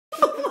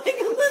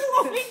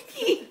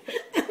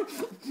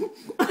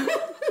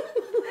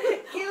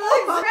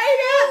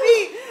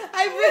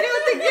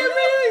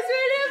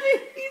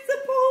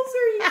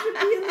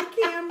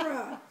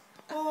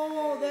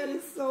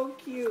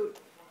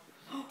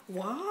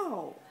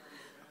Wow.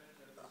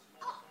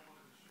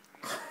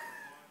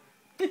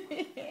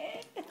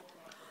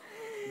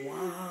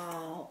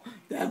 Wow.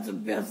 That's the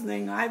best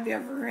thing I've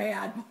ever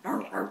had.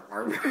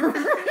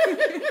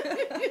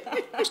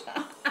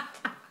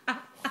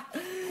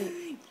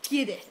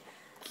 Get it.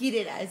 Get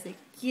it, Isaac.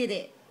 Get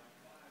it.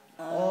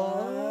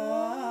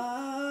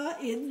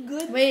 It's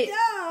good Wait,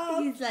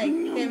 stuff. he's like,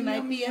 there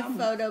might be a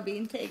photo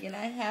being taken.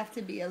 I have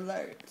to be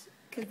alert.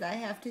 Because I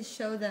have to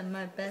show them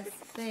my best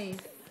face.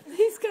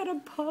 He's got a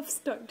puff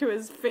stuck to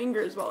his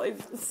fingers while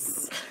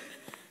he's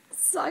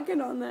sucking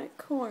on that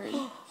corn.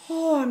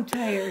 Oh, I'm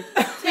tired.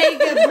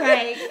 Take a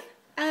break.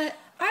 I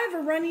have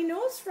a runny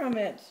nose from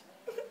it.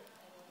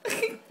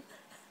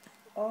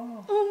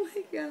 Oh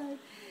my God.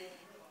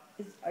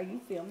 Are you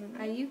filming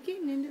Are you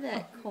getting into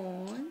that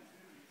corn?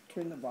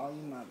 Turn the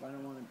volume up. I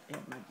don't want to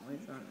have my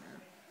voice on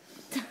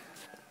there.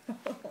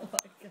 Oh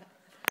my God.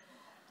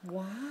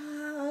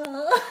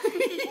 Wow.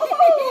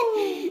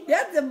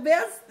 That's the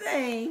best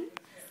thing.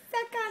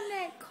 Suck on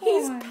that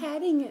He's corn.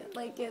 patting it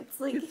like it's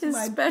like It's his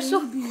my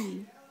special.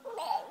 baby.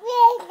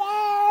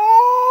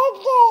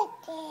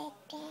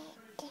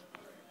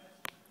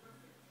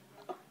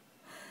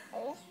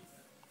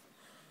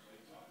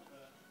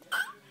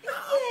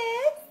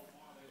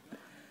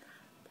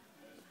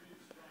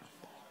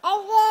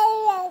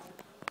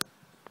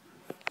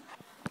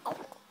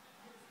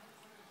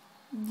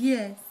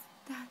 Yes.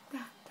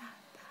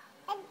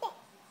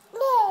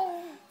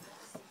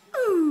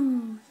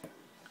 Ooh.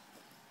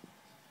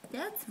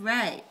 That's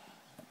right.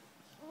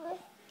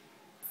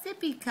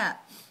 Sippy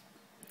cup.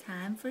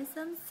 Time for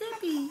some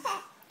sippy.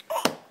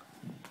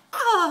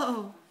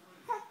 Oh.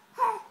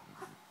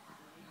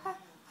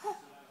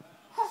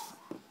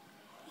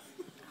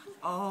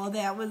 Oh,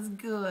 that was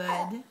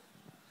good.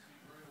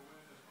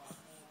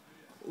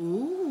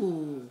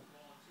 Ooh.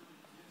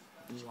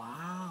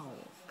 Wow.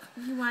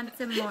 You want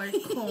some more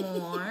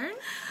corn?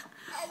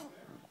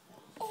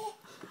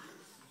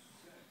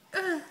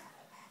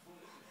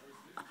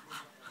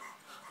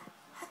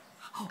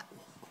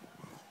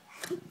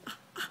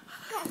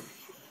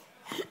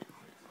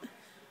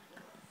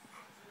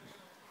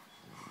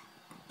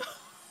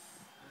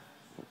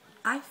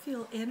 I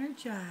feel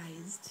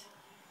energized.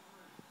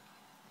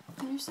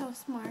 You're so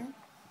smart.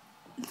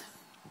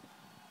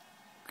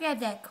 Grab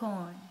that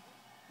corn.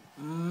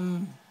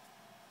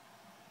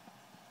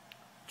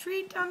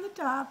 Treat on the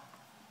top.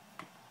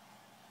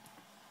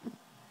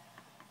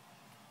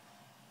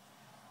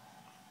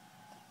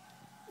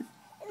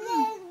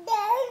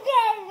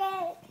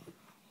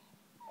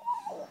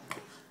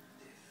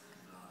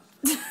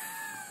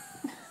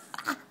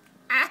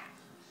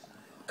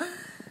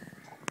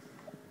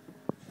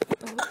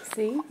 Oh,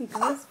 see, he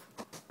goes.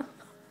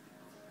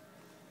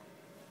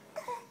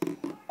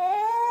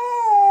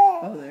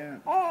 Oh,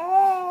 there.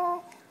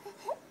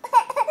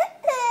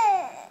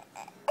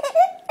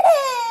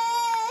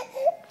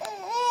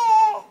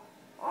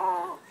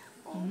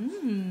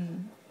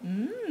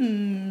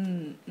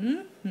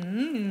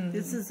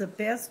 This is the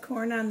best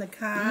corn on the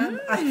cob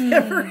I've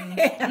ever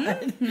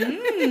had.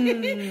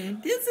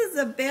 This is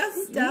the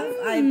best stuff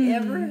I've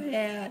ever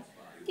had.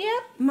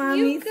 Yep.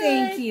 Mommy, you good.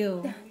 thank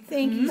you.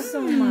 Thank you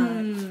so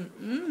much.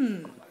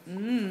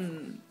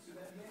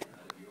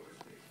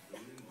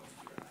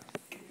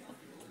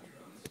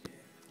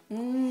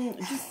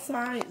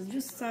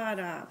 Just saw it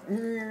up.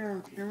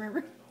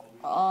 Remember?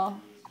 Oh,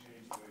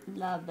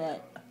 love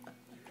it.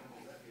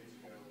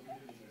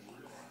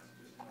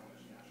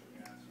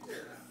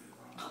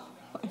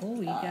 Oh,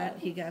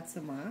 he got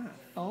some off.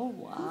 Oh,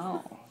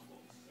 wow.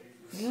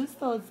 Use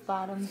those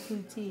bottom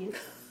two teeth.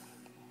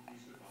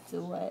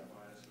 Do it.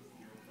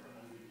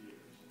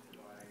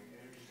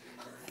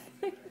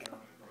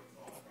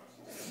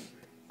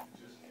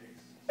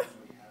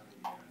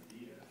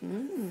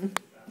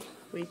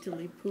 Wait till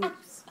he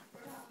poops.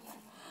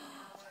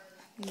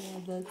 Yeah,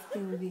 that's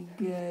gonna be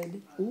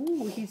good.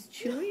 Ooh, he's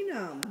chewing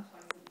them.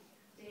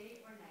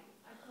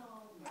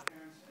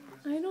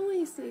 I'd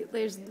only see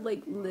there's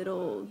like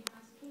little,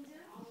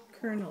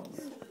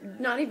 Kernels.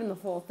 not even the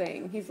whole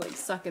thing. He's like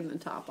sucking the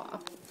top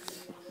off.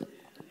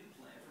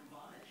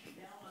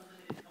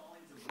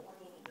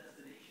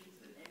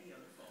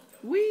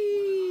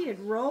 Whee! It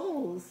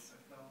rolls.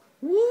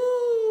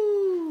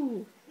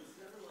 Woo!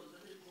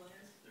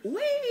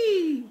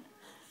 Whee!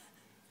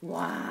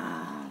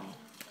 Wow.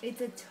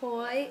 It's a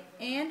toy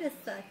and a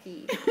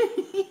sucky.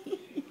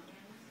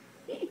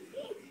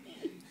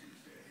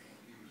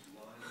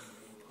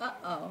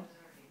 Uh-oh.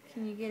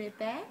 Can you get it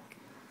back?